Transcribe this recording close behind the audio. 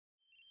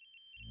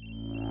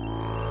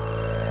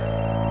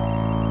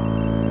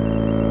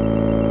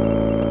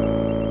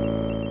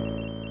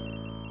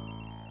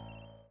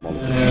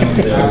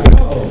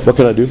What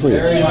can I do for you?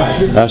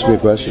 Ask me a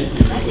question.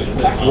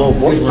 Well,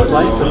 what was it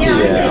like to see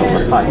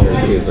Hot in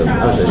Cleveland?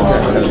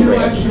 That was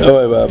great.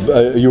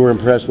 Oh, you were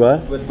impressed by?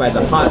 By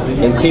the Hot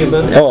in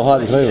Cleveland. Oh,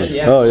 Hot in Cleveland.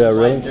 Yeah. Oh, yeah,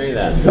 really? Enjoy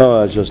that.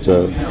 Oh, it's just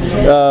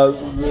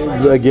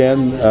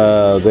again,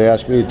 they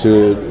asked me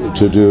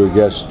to do a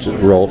guest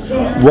role.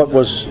 What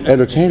was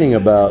entertaining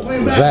about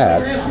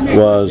that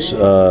was,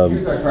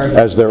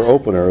 as their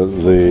opener,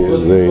 they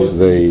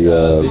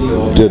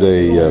did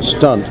a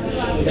stunt,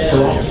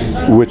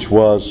 which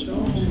was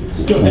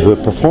the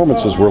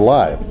performances were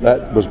live.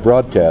 That was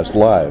broadcast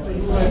live,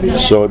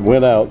 so it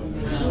went out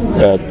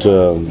at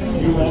on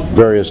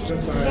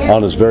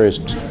its various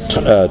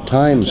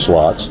time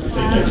slots.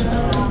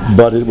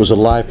 But it was a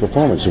live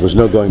performance. There was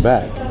no going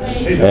back.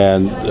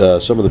 And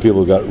some of the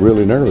people got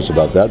really nervous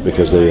about that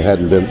because they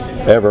hadn't been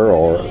ever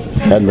or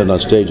hadn't been on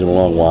stage in a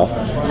long while.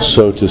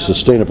 So to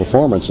sustain a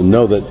performance and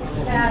know that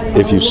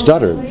if you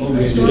stuttered,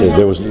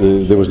 there was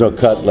no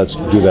cut, let's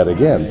do that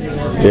again.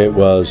 It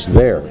was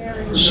there.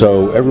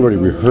 So everybody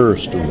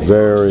rehearsed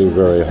very,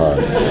 very hard.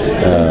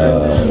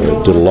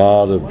 Did a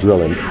lot of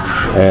drilling,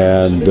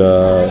 and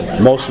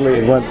mostly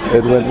it went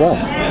well.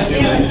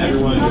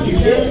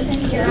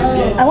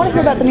 I want to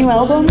hear about the new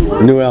album.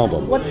 New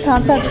album. What's the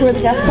concept? Who are the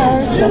guest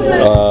stars?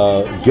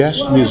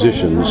 Guest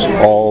musicians,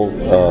 all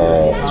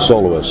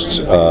soloists,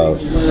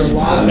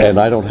 and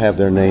I don't have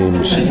their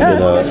names in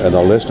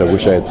a list. I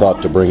wish I had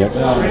thought to bring it,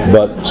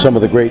 but some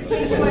of the great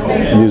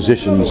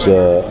musicians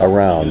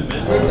around.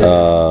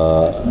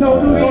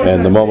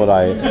 And the moment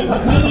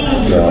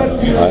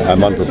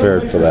I'm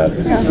unprepared for that.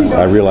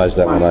 I realized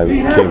that when I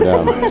came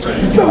down.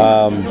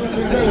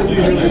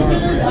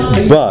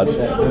 But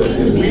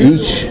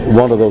each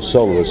one of those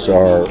soloists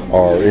are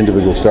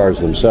individual stars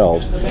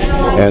themselves,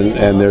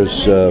 and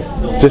there's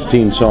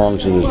 15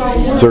 songs and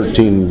there's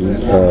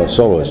 13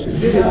 soloists.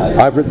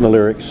 I've written the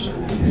lyrics.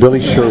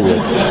 Billy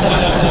Sherwood,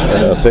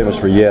 famous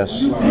for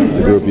Yes,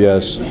 the group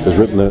Yes, has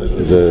written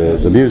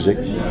the music,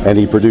 and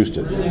he produced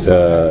it.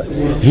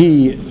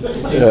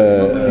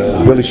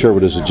 Billy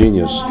Sherwood is a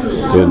genius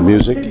in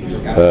music,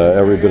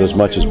 every bit as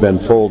much as Ben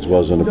Folds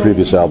was on a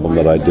previous album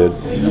that I did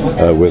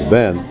with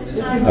Ben.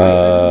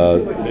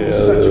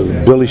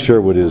 Billy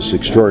Sherwood is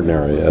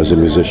extraordinary as a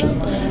musician,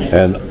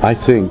 and I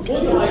think,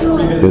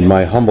 in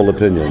my humble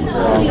opinion,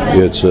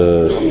 it's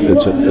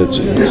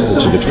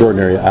an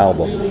extraordinary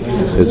album.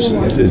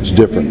 It's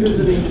different,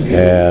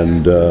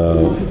 and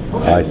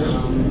I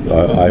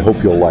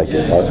hope you'll like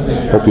it.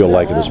 I hope you'll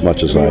like it as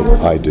much as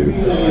I do.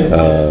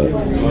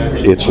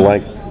 It's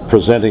like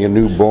presenting a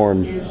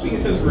newborn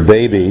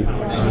baby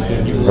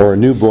or a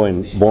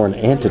newborn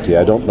entity.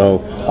 I don't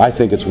know. I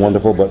think it's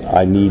wonderful, but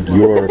I need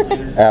your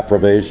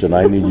approbation.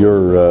 I need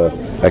your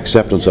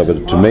acceptance of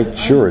it to make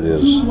sure it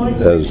is.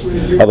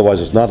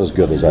 Otherwise, it's not as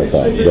good as I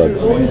thought. But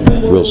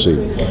we'll see.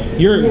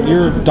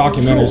 Your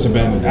documentaries have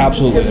been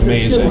absolutely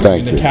amazing.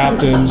 Thank you. The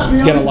Captains,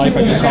 Get a Life,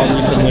 I just saw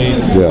recently.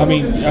 Yeah. I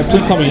mean,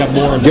 please tell me you have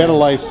more. Get a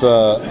Life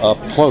Up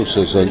Close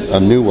is a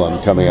new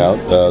one coming out.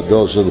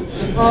 Those are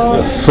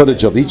the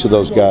footage of each of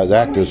those guys,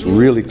 actors,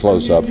 really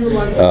close up,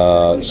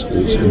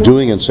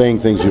 doing and saying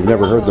things you've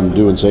never heard them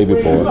do and say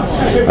before.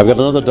 I've got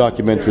another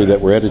documentary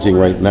that we're editing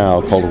right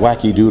now called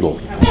Wacky Doodle,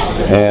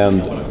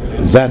 and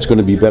that's going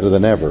to be better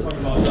than ever.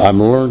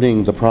 I'm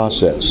learning the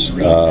process.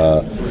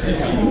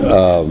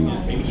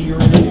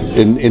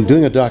 In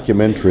doing a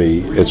documentary,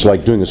 it's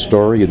like doing a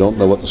story. You don't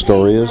know what the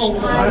story is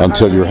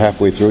until you're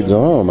halfway through. You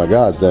know, oh my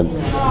God, then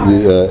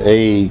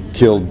A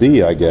killed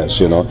B, I guess,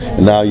 you know.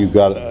 And now you've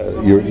got,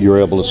 you're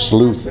able to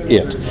sleuth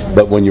it.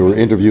 But when you were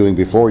interviewing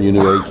before, you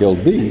knew A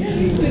killed B.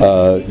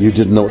 You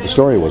didn't know what the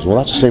story was. Well,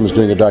 that's the same as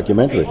doing a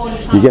documentary.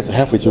 You get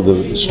halfway through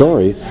the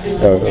story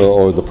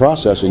or the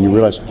process, and you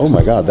realize, oh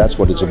my God, that's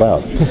what it's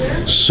about.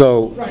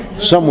 So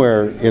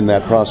somewhere in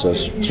that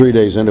process, 3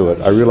 days into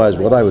it, I realized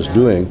what I was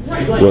doing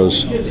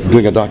was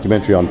doing a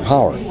documentary on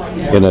power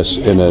in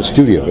a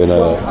studio,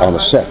 on a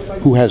set.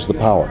 Who has the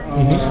power?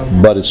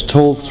 Mm-hmm. But it's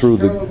told through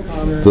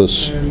the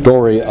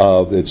story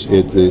of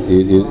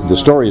the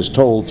story is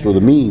told through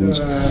the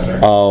means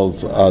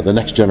of the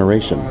next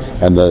generation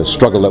and the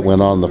struggle that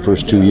went on the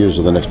first 2 years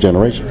of the next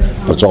generation.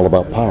 But it's all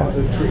about power,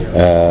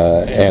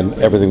 and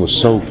everything was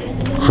so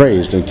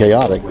crazed and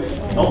chaotic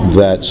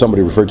that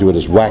somebody referred to it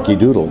as Wacky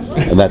Doodle,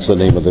 and that's the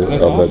name of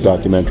the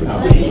documentary.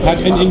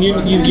 And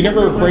you're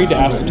never afraid to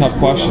ask the tough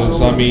questions.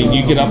 I mean,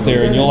 you get up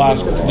there and you'll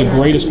ask the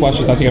greatest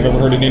questions I think I've ever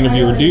heard an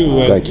interviewer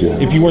do. And thank you.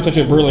 If you weren't such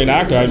a brilliant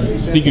actor, I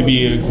think you'd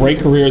be a great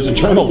career as a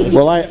journalist.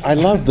 Well, I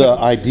love the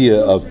idea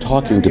of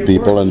talking to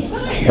people,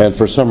 and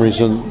for some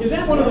reason,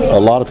 a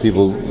lot of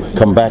people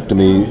come back to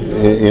me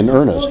in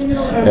earnest,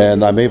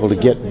 and I'm able to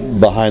get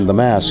behind the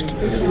mask.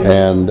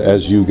 And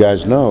as you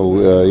guys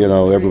know, you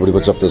know, everybody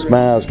puts up this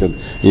mask, and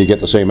you get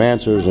the same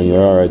answers, and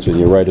you're all right, and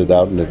you write it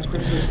out, and it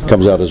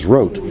comes out as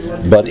rote.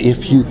 But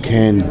if you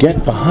can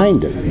get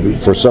behind it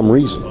for some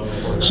reason,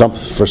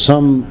 for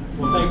some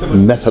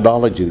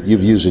methodology that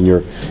you've used in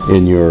your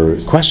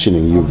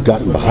questioning, you've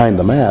gotten behind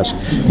the mask,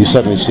 you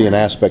suddenly see an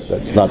aspect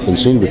that's not been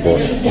seen before,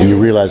 and you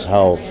realize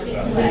how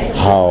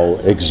how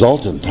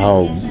exultant,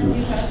 how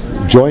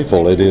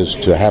joyful it is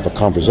to have a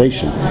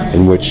conversation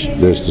in which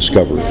there's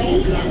discovery.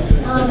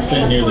 It's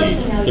been nearly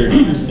 30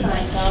 years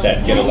since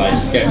that Get a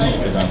Life sketch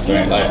was on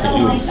Saturday Night Live. Could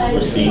you have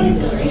foreseen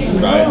the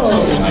rise of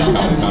something like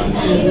Comic-Con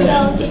since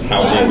then? Just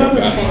how big they've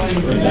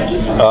gotten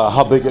conventions?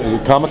 How big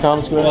Comic-Con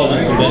is going to be? Well,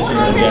 just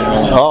conventions in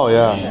general. Oh,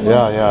 yeah.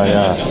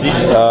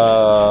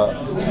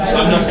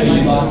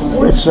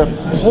 It's a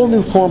whole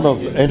new form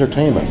of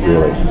entertainment,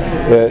 really.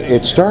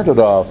 It started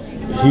off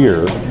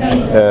here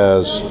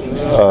as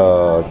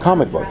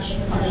comic books.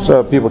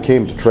 So people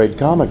came to trade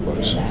comic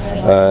books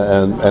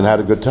and had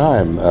a good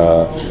time.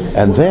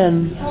 And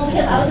then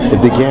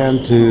it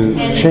began to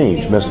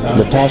change,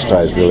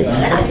 metastasize really,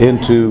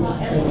 into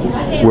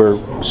where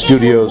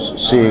studios,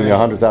 seeing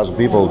 100,000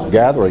 people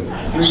gathering,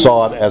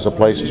 saw it as a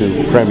place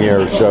to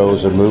premiere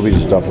shows and movies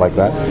and stuff like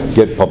that,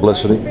 get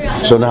publicity.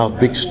 So now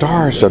big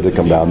stars started to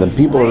come down, then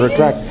people are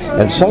attracted.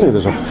 And suddenly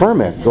there's a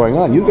ferment going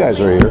on. You guys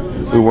are here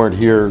who weren't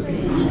here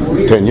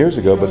 10 years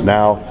ago, but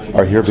now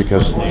are here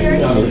because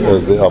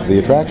of the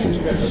attractions.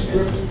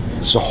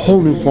 It's a whole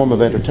new form of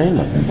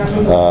entertainment,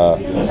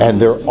 and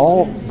they're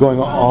all going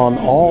on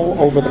all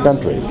over the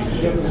country.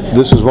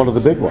 This is one of the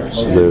big ones.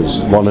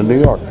 There's one in New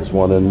York, there's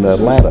one in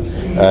Atlanta,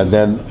 and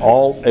then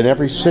all in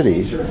every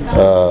city,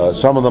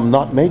 some of them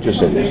not major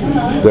cities,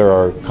 there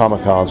are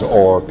Comic-Cons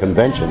or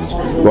conventions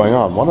going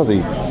on. One of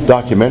the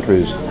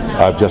documentaries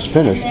I've just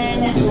finished,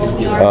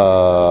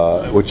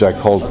 which I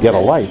called Get a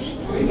Life,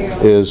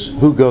 is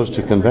who goes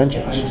to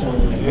conventions.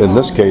 In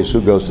this case, who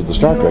goes to the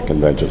Star Trek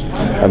conventions.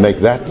 I make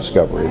that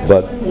discovery,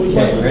 but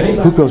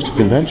who goes to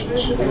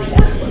conventions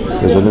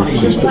is an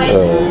interesting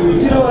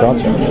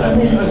concept.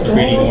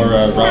 Reading more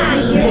Raw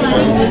Nerve?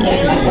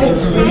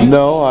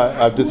 No,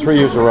 I did 3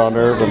 years of Raw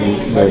Nerve,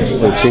 and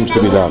it seems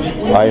to be done.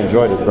 I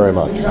enjoyed it very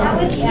much.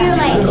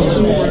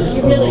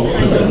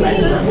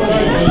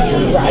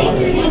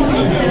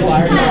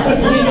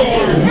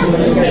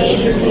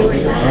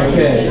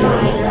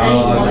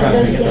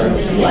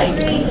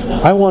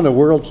 I won a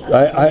world.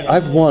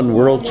 I've won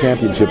world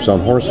championships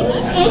on horses,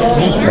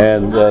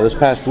 and this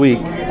past week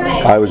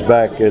I was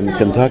back in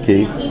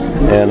Kentucky,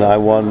 and I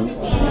won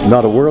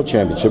not a world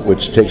championship,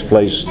 which takes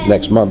place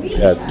next month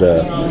at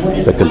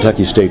the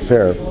Kentucky State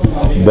Fair,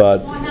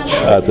 but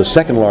at the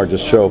second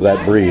largest show of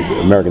that breed,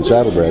 American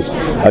Saddlebreds,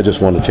 I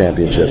just won a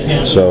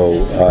championship.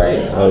 So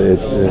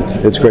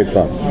it's great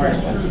fun.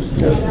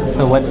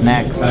 So what's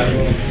next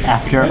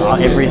after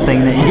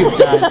everything that you've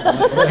done?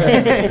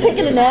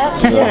 Taking a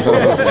nap?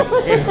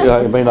 Yeah,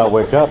 I may not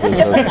wake up.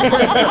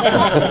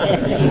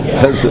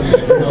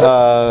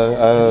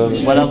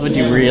 What else would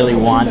you really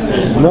want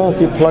to? No, I'll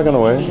keep plugging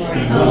away.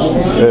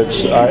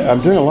 I'm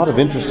doing a lot of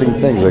interesting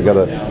things. I got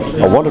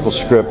a wonderful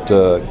script,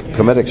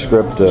 comedic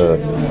script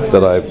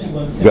that I've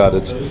got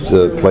at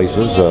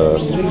places.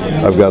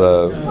 I've got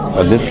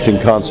an interesting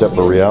concept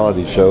for a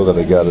reality show that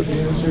I got at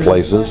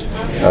places.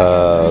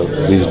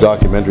 These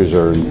documentaries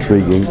are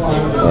intriguing.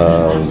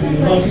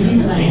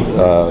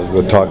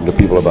 We're talking to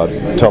people about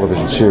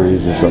television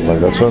series and stuff like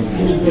that. So,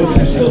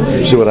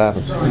 see what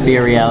happens. Be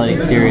a reality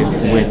series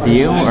with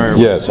you, or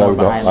yes, I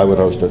would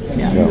host it.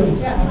 Yeah.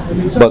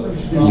 But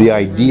the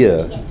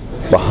idea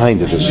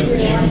behind it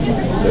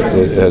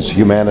has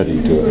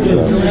humanity to it.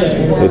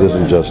 It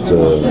isn't just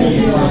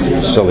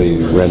silly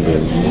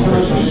rendering.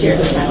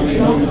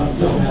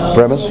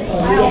 Premise?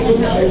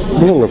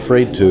 I'm a little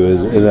afraid to.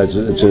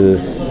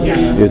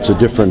 It's a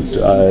different.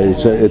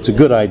 It's a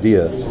good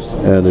idea,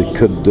 and it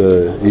could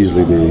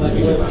easily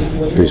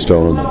be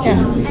stolen.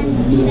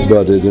 Yeah.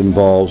 But it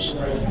involves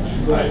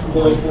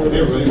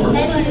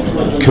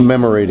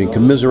commiserating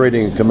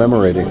and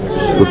commemorating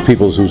with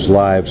people whose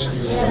lives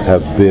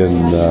have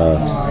been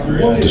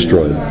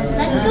destroyed.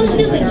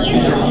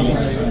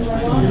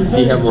 Do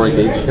you have more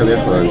dates coming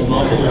up on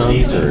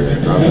sitcoms or?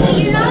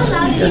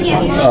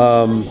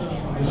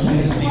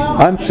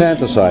 I'm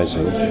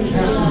fantasizing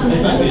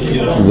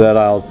that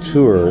I'll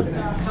tour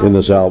in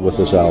this with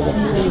this album.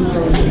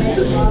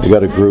 We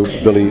got a group,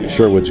 Billy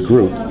Sherwood's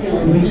group,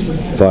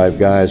 5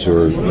 guys who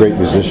are great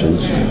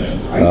musicians,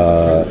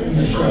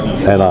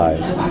 and I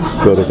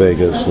go to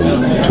Vegas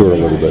and tour a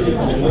little bit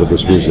with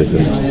this music.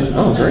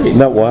 Oh, great! Isn't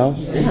that wild?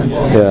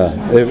 Yeah.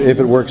 If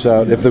it works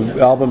out, if the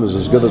album is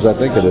as good as I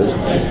think it is,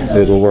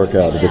 it'll work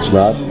out. If it's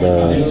not,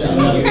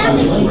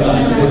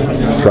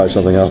 try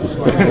something else.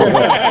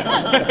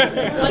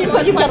 Seems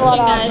like you've got a lot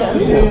of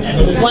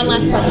options. One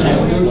last question.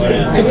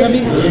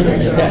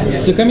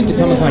 So coming to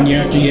Comic-Con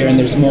year after year, and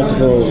there's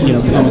multiple,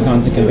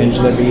 Comic-Cons and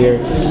conventions every year.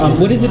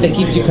 What is it that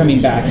keeps you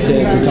coming back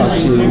to talk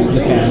to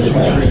the fans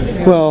about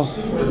it? Well,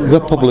 the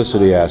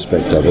publicity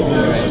aspect of it.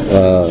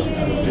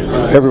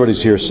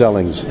 Everybody's here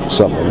selling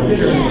something.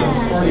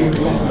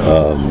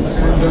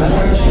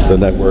 The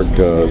network,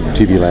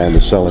 TV Land,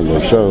 is selling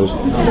their shows,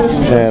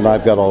 and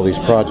I've got all these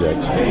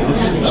projects.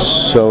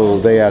 So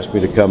they asked me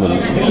to come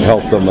and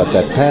help them at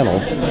that panel,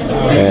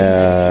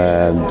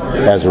 and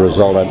as a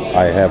result,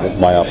 I have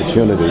my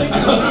opportunity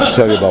to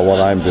tell you about what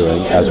I'm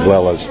doing, as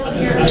well as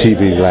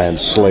TV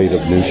Land's slate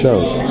of new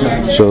shows.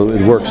 So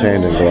it works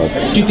hand in glove.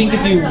 Do you think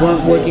if you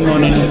weren't working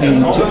on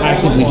anything too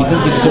actively, do you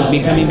think you'd still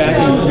be coming back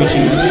and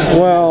reaching out?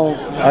 Well,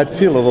 I'd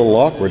feel a little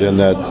awkward in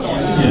that,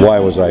 why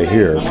was I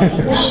here?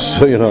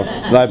 So, you know,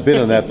 and I've been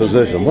in that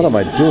position. What am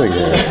I doing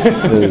here?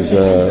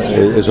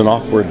 Is an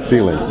awkward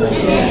feeling.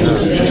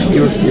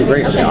 You're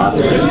great on the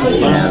Oscars,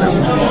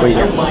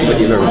 and what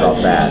do you remember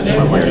about that?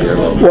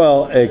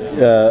 Well,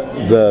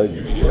 the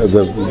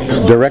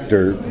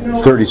director,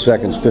 30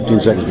 seconds,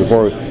 15 seconds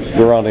before we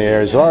were on the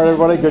air, he said, "All right,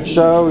 everybody, good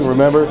show.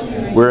 Remember,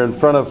 we're in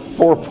front of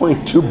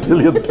 4.2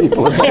 billion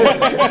people."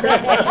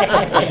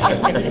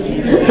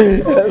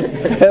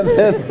 And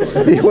then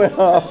he went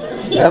off,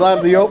 and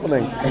I'm the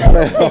opening.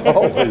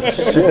 Holy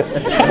shit!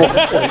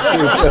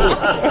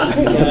 4.2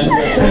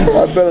 billion.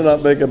 I better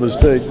not make a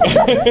mistake.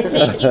 Thank you,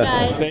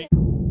 guys.